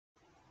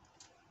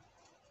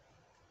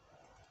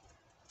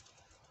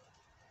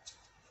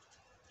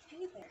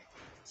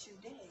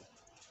Today,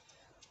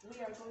 we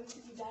are going to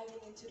be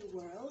diving into the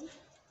world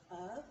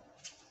of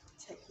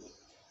technique.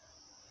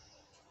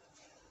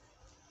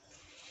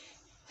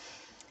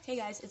 Hey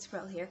guys, it's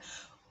Pearl here.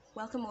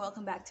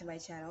 Welcome back to my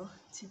channel.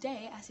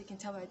 Today, as you can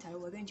tell by the title,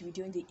 we're going to be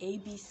doing the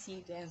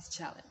ABC Dance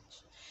Challenge.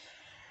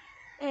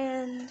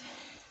 And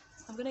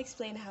I'm going to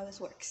explain how this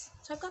works.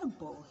 So I've got a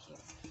bowl here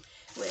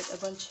with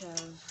a bunch of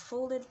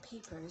folded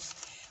papers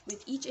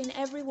with each and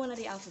every one of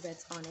the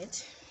alphabets on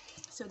it.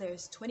 So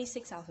there's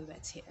 26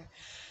 alphabets here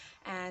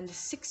and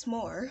 6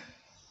 more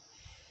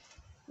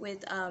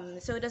with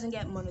so it doesn't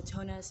get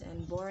monotonous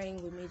and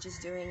boring with me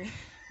just doing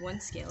one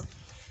skill.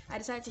 I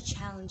decided to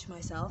challenge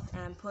myself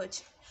and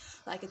put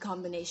like a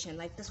combination,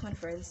 like this one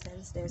for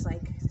instance. There's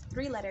like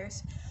 3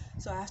 letters,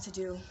 so I have to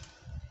do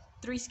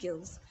 3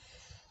 skills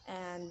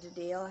and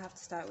they all have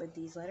to start with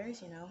these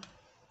letters, you know.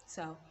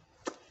 So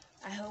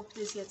I hope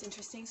this gets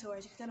interesting, so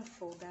we're just gonna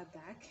fold that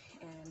back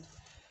and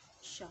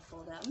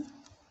shuffle them.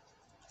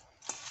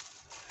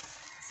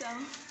 So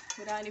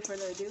without any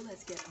further ado,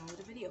 let's get on with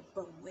the video.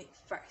 But wait,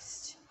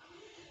 first,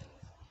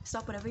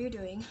 stop whatever you're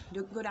doing,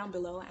 go down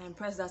below and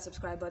press that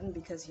subscribe button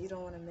because you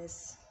don't want to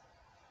miss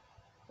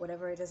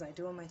whatever it is I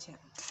do on my channel.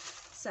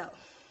 So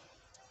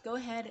go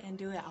ahead and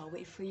do it. I'll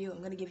wait for you.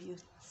 I'm gonna give you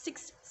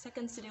 6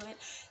 seconds to do it.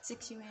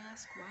 6, you may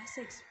ask, why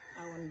 6?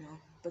 I want to know,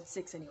 but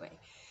 6 anyway.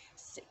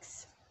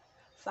 6,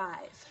 5,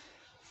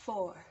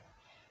 4,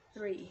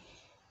 3,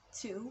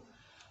 2,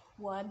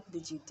 1.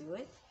 Did you do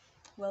it?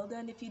 Well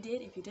done if you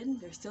did. If you didn't,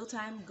 there's still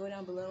time. Go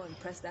down below and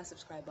press that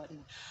subscribe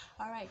button.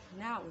 Alright,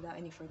 now without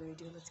any further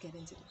ado, let's get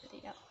into the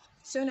video.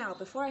 So now,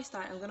 before I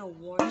start, I'm gonna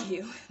warn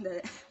you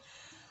that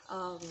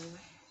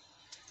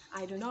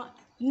I do not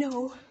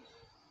know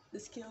the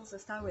skills that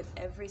start with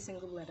every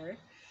single letter.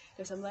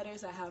 There's some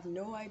letters I have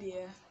no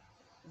idea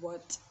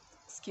what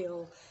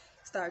skill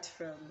starts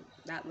from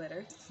that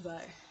letter,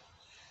 but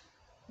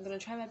I'm gonna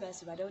try my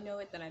best. If I don't know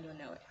it, then I don't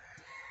know it.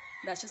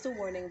 That's just a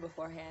warning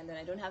beforehand, and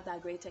I don't have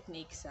that great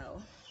technique, so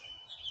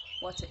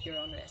watch at your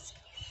own risk.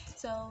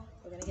 So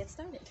we're gonna get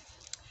started.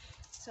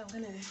 So I'm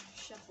gonna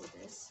shuffle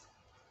this.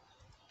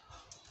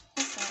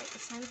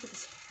 It's time to put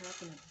this hair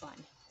up in a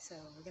bun. So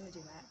we're gonna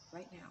do that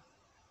right now.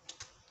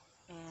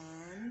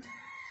 And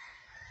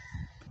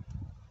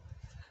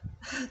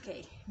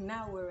okay,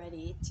 now we're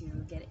ready to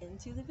get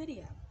into the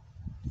video.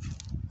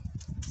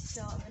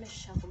 So I'm gonna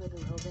shuffle it a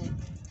little bit.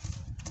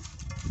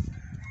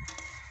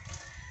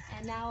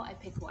 And now I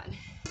pick one.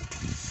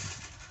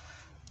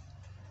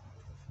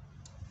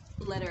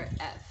 Letter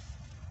F.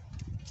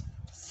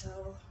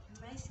 So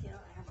my skill,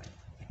 I have one.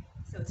 Okay,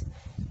 so it's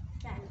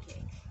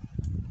pancake.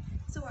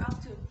 So we're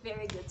off to a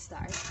very good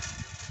start.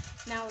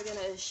 Now we're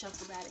gonna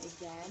shuffle that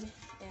again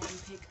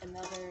and pick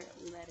another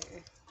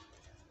letter.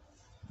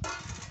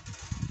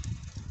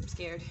 I'm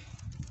scared.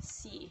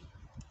 C.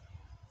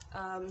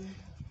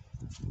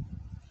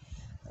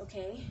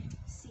 Okay,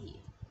 C.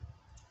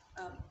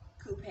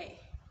 Coupe.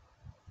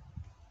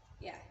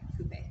 Yeah,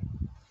 coupe.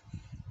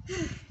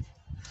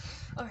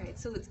 Alright,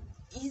 so it's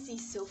easy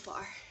so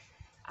far.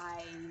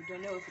 I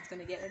don't know if it's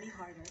gonna get any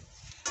harder,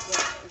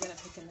 but we're gonna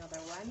pick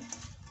another one.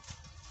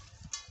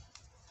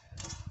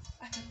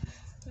 I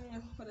don't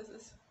know, what is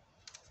this?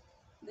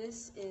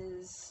 This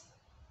is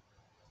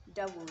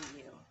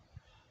W.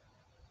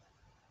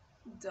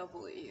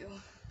 W.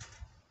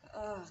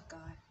 Oh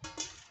god.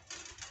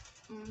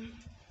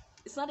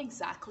 It's not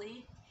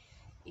exactly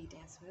a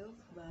dance move,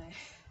 but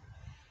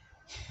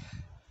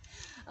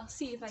I'll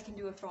see if I can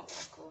do a front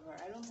walkover.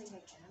 I don't think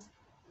I can,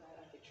 but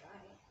I could try.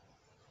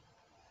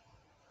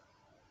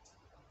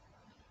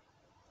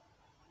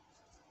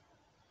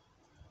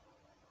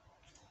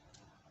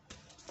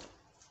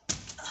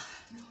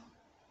 No.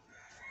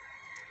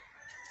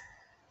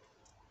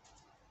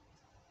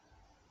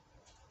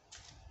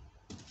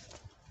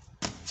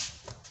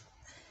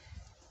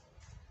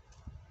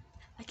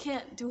 I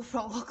can't do a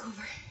front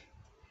walkover.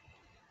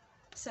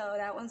 So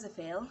that one's a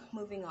fail.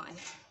 Moving on.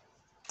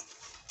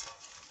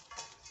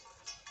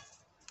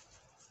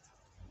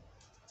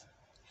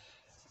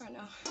 Oh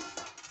no.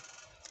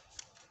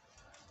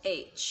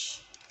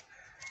 H.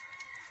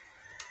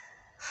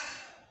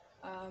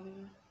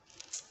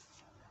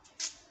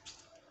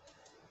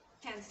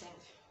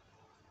 Handstand.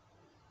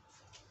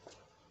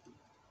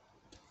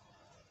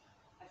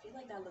 I feel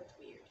like that looked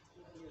weird.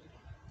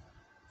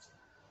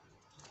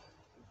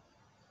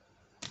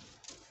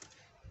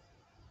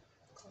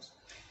 Close.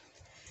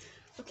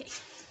 Okay.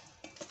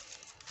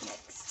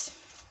 Next.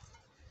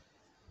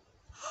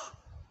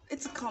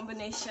 It's a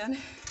combination.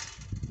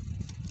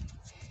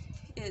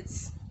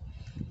 It's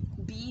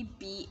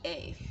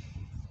BBA.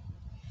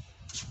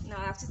 Now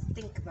I have to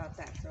think about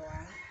that for a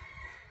while.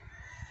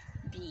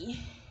 B.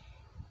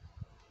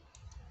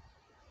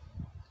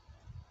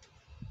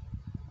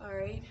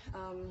 Alright,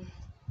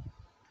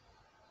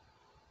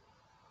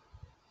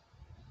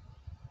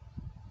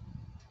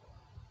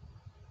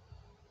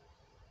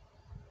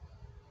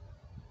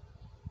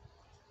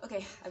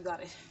 okay, I've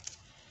got it.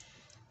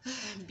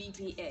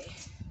 BPA.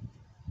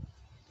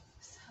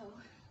 So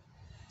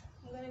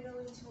I'm gonna go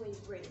into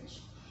a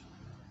bridge.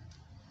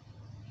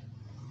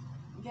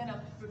 get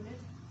up from it.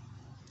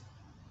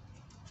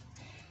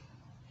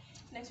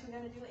 Next, we're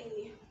gonna do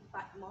a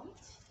battement,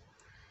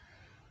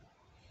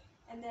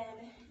 and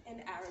then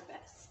an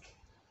arabesque.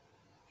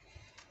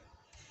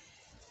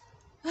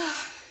 I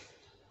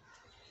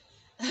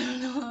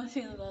don't know how I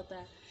feel about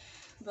that,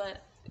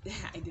 but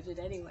I did it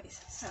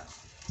anyways. So,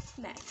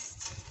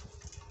 next.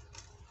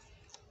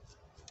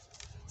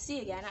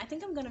 See again, I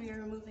think I'm gonna be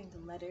removing the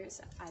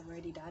letters I've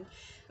already done.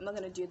 I'm not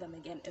gonna do them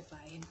again if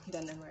I've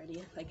done them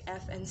already, like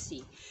F and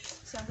C.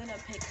 So I'm gonna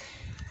pick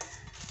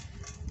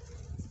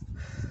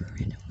a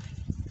random one,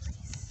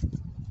 please.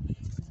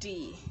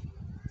 D.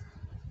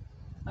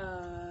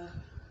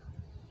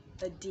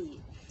 A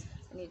D.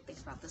 I need to think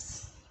about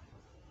this.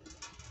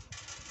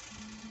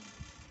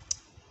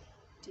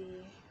 D.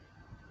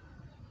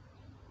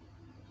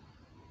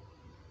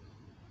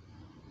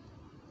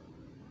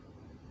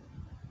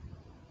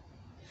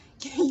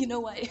 You know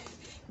what?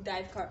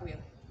 Dive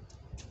cartwheel.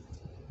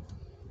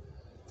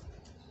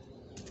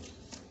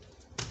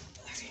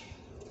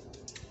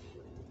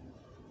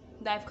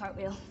 Dive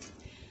cartwheel.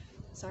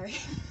 Sorry.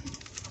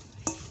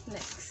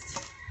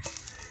 Next.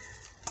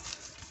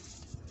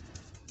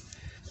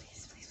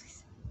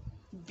 Please.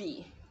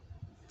 B.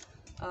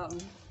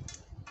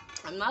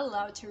 I'm not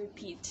allowed to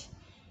repeat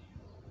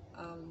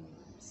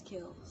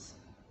skills.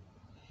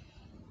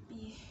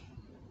 B.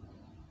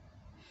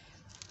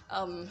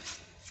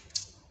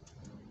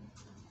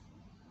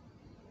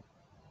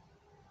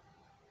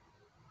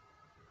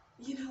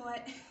 You know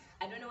what?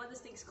 I don't know what this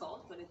thing's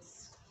called, but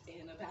it's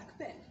in a back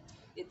pen.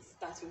 It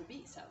starts with a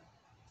B, so.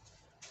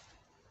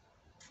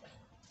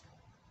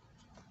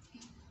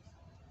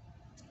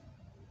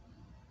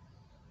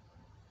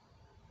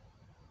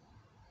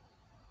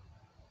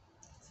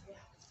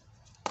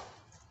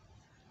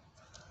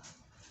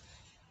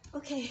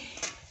 Okay,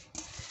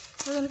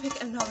 we're gonna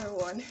pick another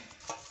one.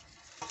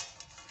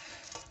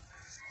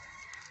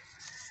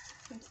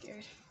 I'm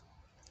scared.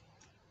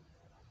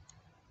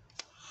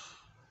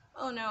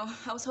 Oh no,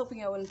 I was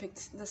hoping I wouldn't pick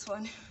this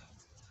one.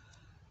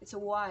 It's a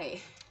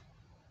Y.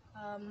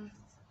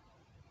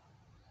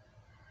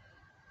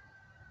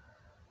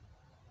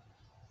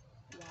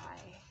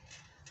 Y.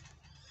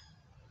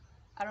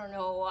 I don't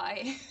know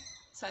why,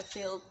 so I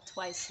failed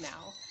twice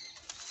now.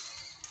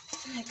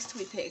 Next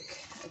we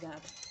pick a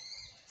God.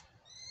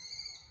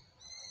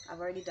 I've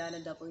already done a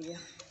W.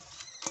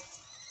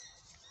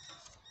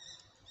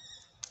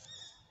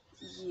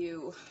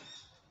 U.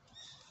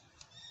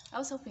 I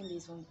was hoping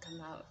these won't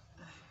come out.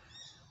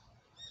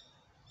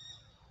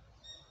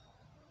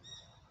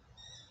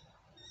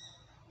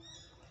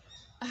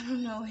 I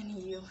don't know any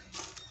U.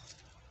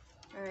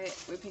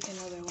 Alright, we pick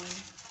another one.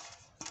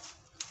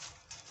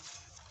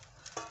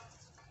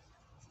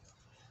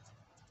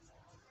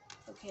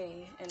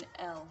 Okay, an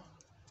L.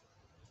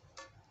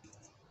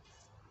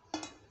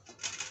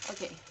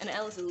 Okay, an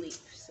L is a leap,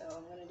 so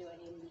I'm gonna do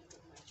any leap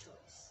of my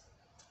choice.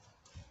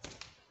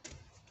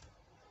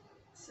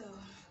 So,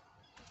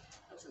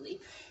 that was a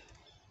leap.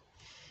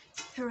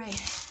 Hooray.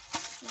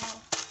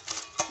 Now,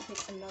 we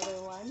pick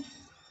another one.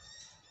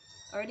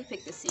 I already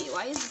picked the C.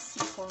 Why is the C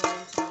falling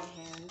into my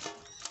hand?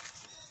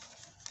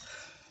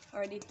 I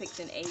already picked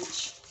an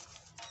H.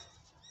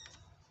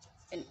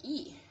 An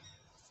E.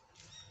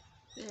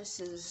 This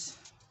is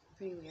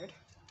pretty weird.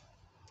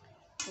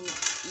 An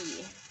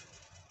E.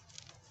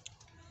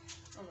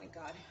 Oh my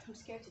god, I'm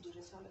scared to do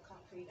this on the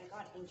concrete. I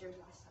got injured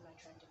last time I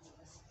tried to do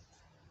this.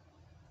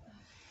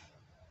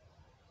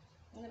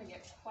 I'm gonna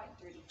get quite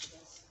dirty for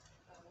this.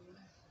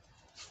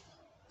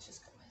 Let's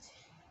just go with it.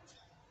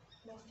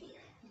 No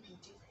fear, you can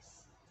do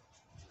this.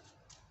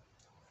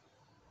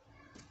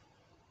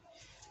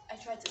 I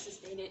tried to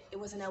sustain it. It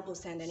was an elbow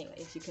stand anyway,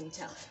 if you couldn't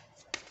tell.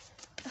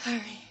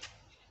 Alright.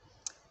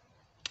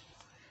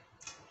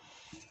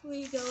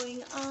 We're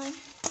going on.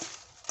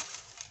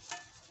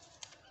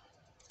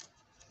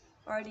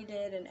 Already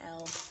did an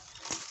L.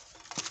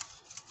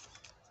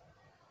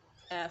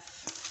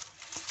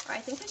 F. Alright,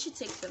 I think I should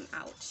take them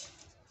out.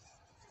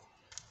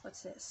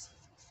 What's this?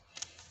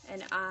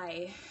 An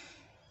I.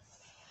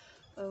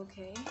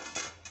 Okay.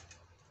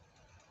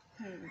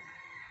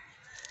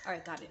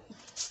 Alright, got it.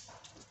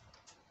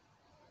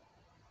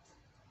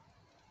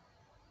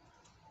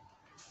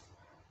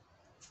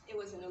 It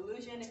was an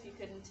illusion if you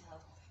couldn't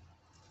tell.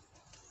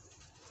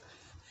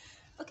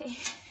 Okay,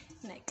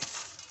 next.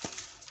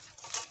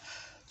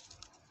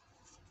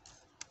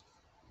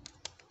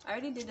 I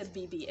already did a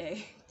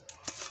BBA.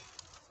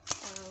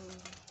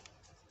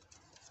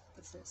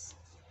 What's this?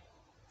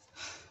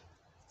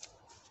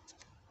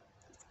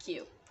 It's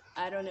Q.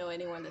 I don't know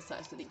anyone that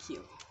starts with a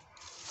Q.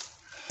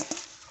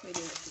 We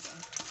do this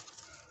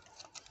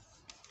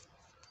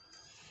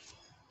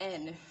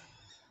again. N.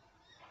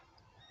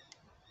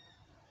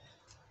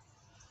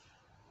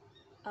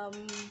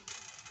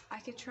 I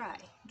could try.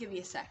 Give me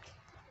a sec.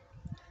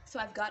 So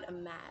I've got a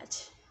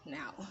mat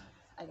now.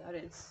 I got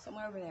it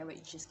somewhere over there, but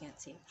you just can't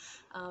see.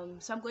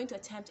 So I'm going to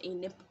attempt a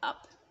nip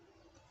up.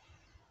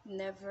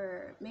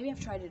 Maybe I've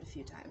tried it a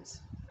few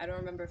times. I don't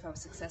remember if I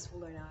was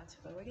successful or not,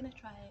 but we're gonna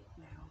try it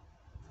now.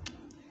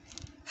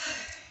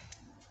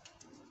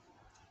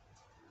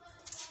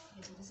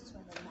 Okay, so this is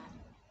where the map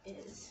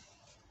is.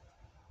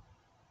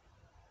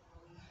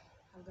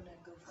 I'm gonna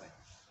go for it.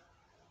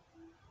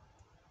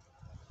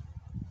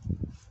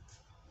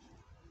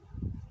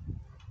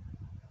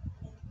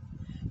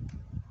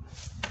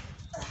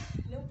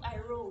 Nope, I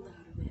rolled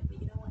out of it,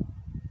 but you know what?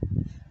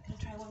 I'm gonna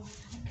try one more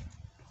time.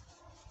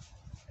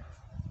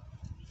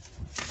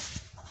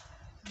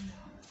 No,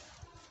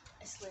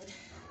 I slid.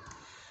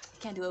 I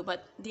can't do it,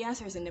 but the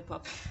answer is a nip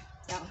up.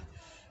 Down.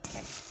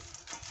 Okay.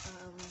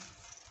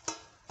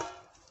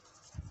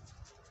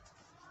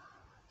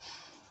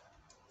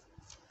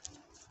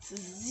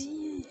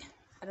 Z.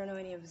 I don't know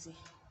any of Z.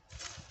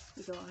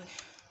 You go on.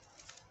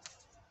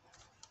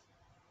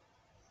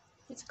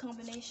 It's a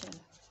combination.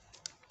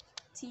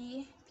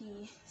 T,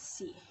 P,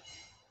 C.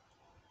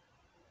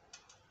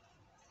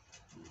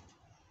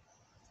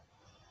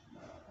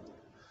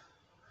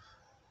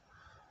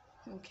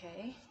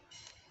 Okay.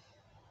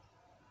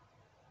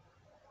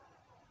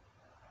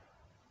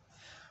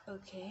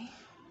 Okay.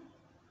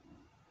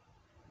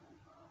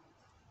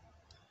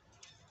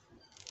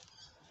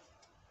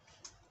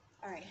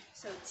 Alright,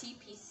 so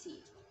TPC.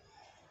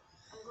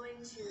 I'm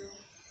going to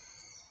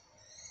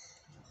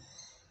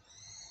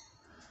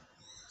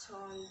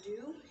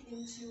tendu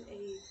into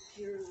a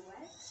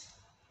pirouette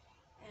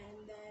and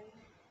then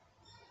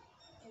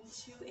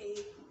into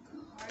a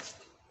cart.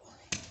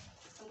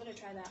 I'm going to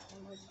try that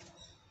one more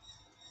time.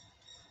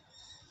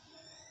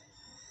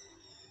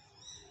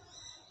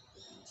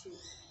 Into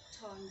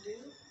tendu,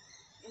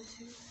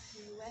 into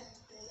pirouette,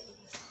 then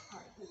a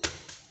cart.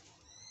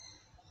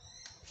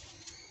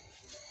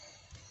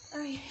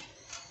 Alright,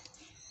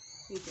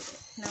 we did it.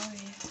 Now we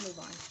move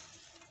on.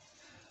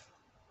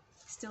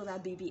 Still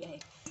that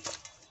BBA.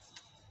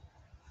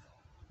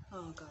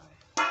 Oh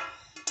god.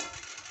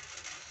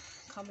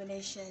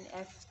 Combination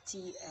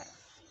FTF.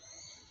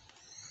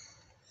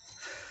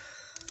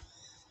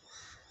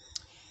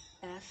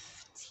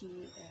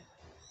 FTF.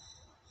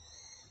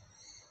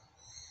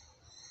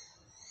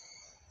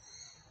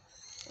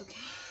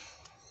 Okay.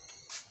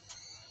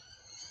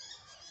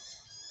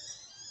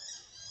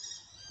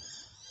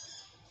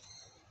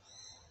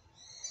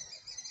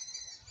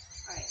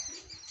 Alright,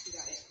 we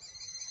got it.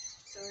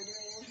 So we're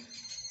doing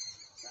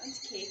front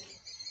kick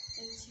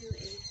into a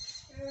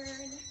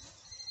turn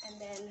and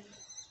then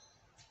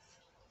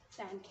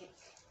fan kick.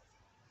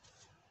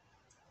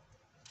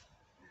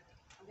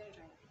 I'm gonna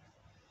try it.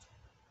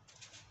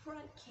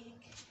 Front kick,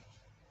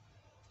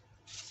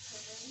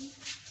 turn,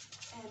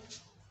 and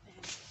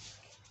fan kick.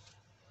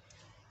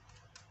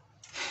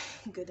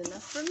 Good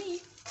enough for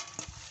me.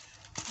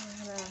 We're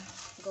gonna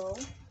go.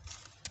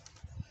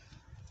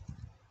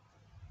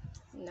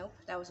 Nope,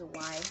 that was a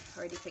Y.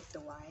 Already picked the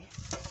Y.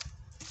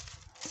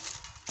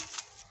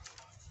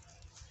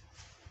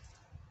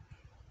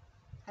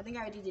 I think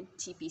I already did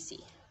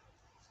TPC.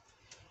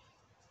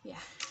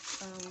 Yeah.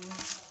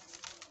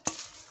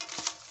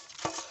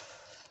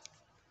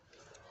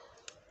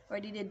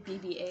 Already did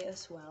BBA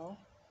as well.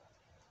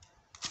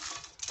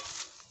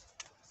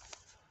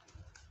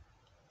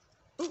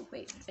 Oh,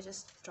 wait, I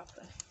just dropped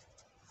one.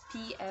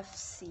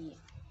 PFC.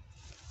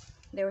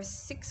 There were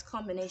 6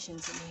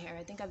 combinations in here.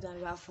 I think I've done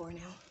about 4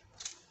 now.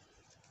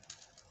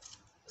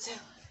 So,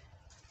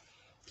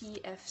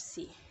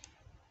 PFC.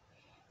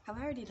 Have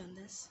I already done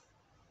this?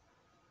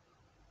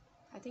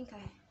 I think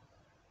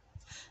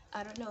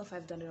I don't know if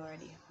I've done it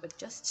already, but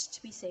just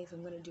to be safe,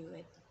 I'm gonna do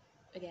it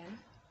again.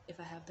 If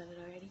I have done it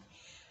already,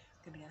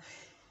 I'm gonna go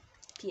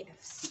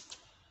PFC.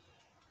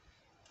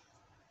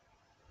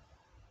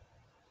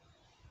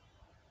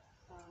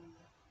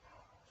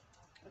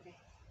 Okay.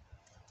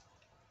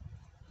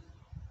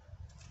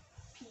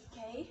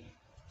 PK,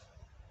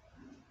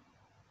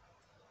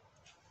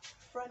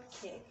 front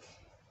kick,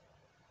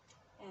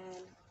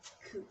 and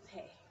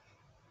coupe.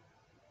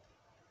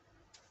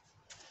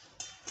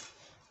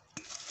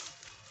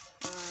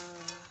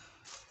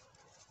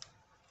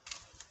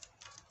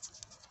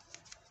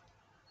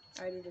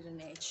 I already did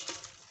an H.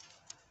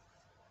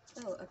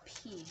 Oh, a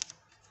P.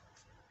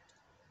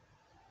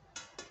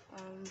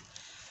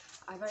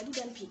 I've already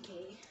done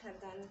PK. I've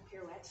done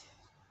pirouette.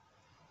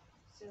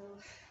 So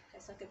I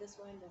suck at this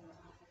one. Then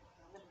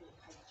I'm gonna do a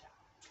pike jump.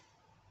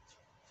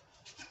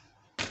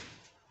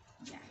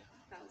 Yeah,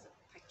 that was a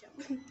pike jump.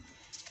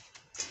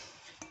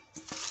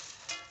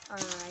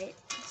 Alright,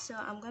 so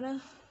I'm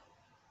gonna,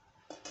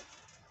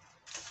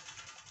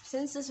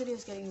 since this video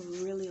is getting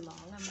really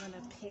long, I'm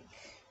gonna pick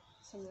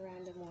some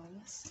random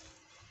ones.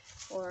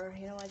 Or,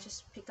 you know what,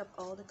 just pick up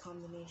all the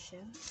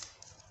combinations.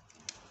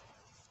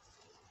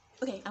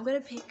 Okay, I'm gonna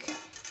pick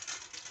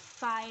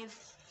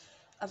 5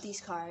 of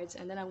these cards,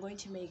 and then I'm going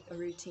to make a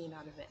routine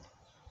out of it.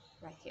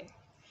 Right here.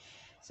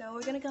 So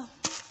we're gonna go.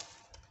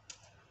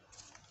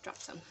 Drop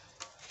some.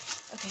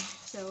 Okay,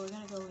 so we're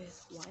gonna go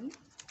with 1.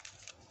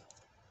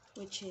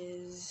 Which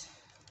is,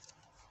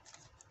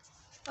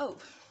 oh,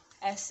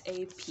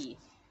 SAP.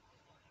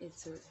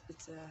 It's a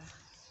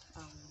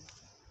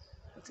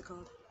what's it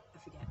called? I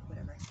forget,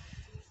 whatever.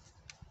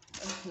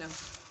 No,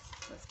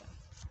 let's go.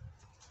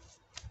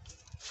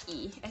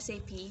 E,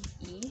 SAP,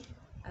 E,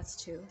 That's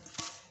 2.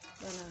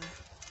 Then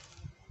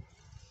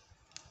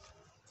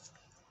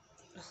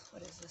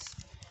what is this?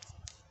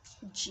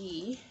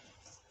 G.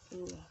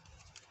 Ooh,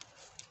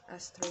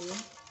 that's 3.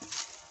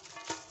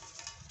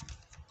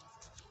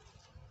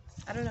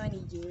 I don't know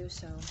any U,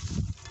 so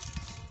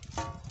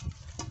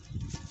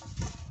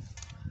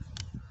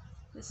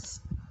this is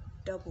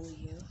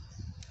W.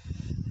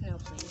 No,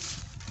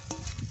 please.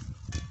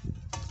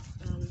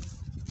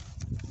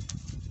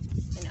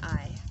 An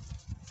I.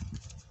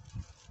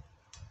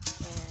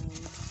 And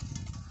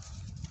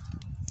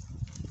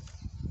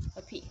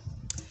a P.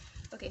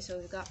 Okay, so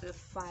we've got the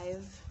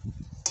 5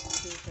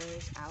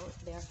 papers out.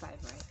 They are 5,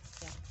 right?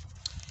 Yeah.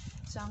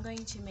 So I'm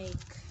going to make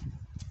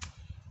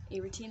a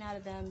routine out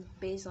of them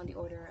based on the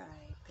order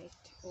I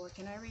picked. Or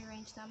can I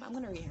rearrange them? I'm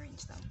going to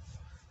rearrange them.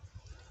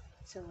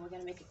 So we're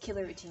going to make a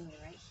killer routine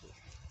right here.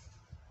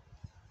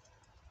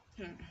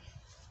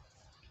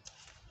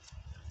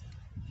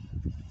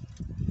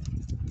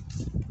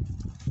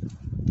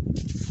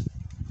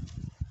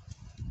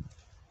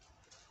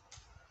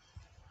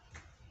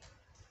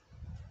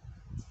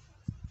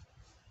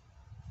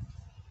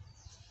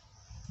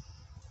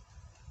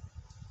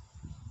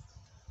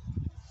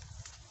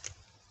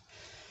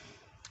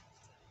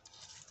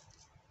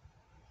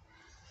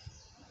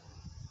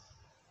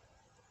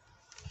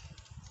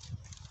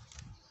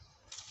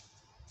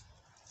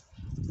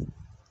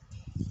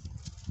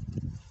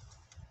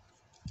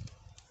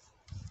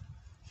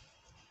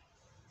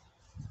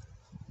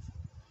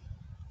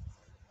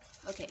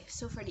 Okay,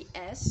 so for the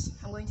S,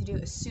 I'm going to do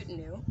a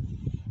soutenu.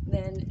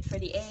 Then for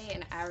the A,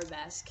 an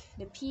arabesque.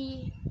 The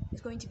P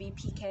is going to be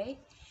PK.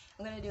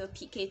 I'm going to do a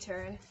PK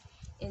turn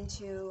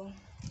into,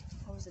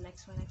 what was the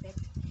next one I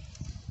picked?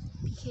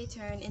 PK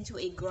turn into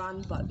a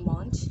grand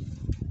battement.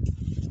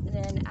 And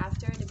then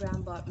after the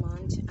grand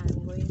battement,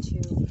 I'm going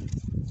to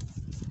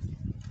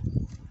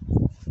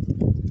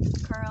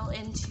curl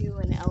into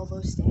an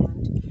elbow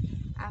stand.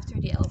 After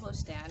the elbow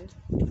stand,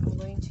 I'm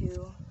going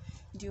to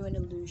do an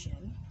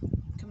illusion.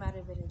 Come out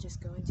of it and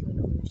just go into an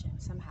illusion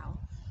somehow.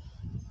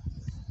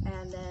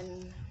 And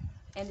then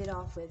end it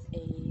off with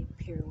a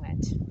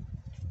pirouette.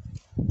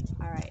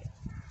 Alright,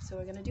 so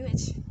we're gonna do it.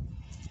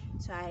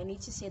 So I need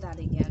to say that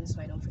again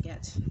so I don't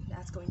forget.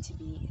 That's going to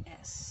be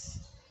S.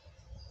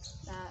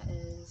 That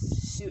is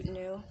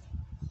soutenu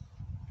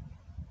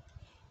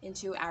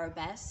into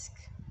arabesque,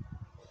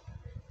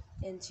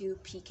 into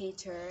PK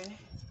turn,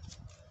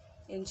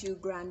 into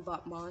grand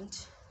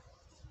battement,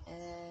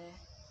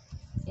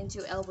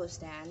 into elbow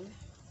stand,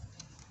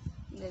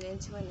 and then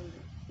into an,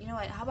 you know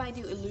what, how about I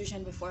do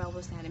illusion before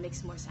elbow stand? It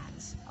makes more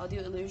sense. I'll do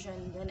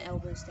illusion, then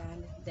elbow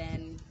stand,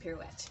 then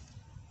pirouette.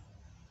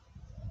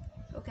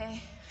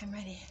 Okay, I'm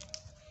ready.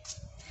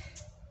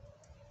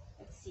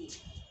 Let's see.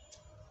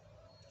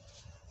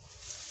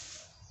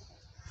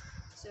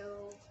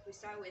 So we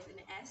start with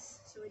an S,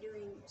 so we're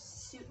doing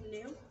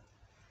soutenu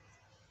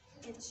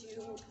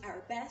into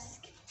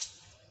arabesque,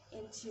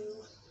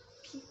 into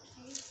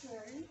PK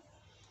turn.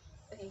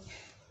 Okay,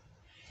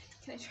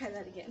 can I try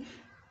that again?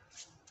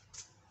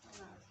 I'm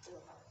not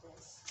cool about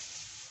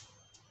this.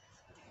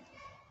 Okay.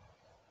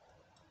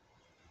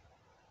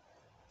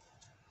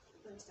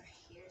 I'm going to start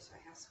here so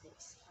I have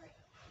space. Alright,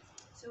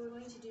 so we're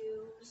going to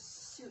do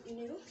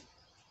soutenu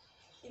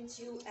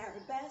into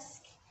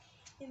arabesque,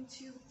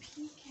 into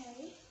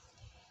PK,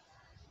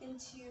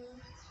 into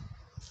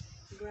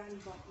grand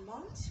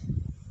battement,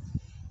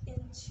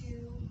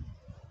 into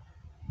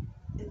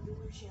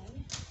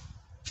illusion,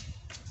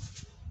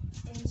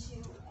 into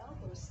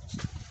elbow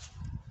stand,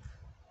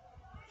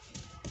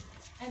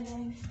 and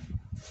then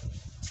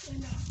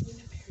end off with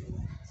a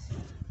pirouette.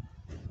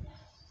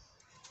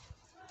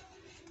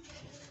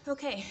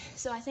 Okay,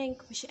 so I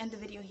think we should end the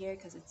video here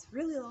because it's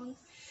really long,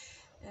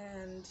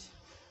 and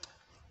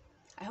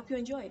I hope you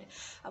enjoyed.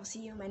 I will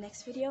see you in my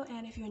next video,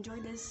 and if you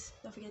enjoyed this,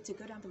 don't forget to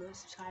go down below,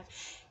 subscribe,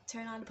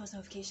 turn on the post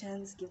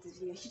notifications, give this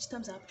video a huge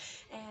thumbs up,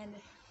 and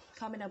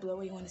comment down below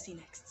what you want to see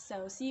next.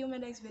 So see you in my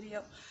next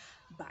video.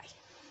 Bye.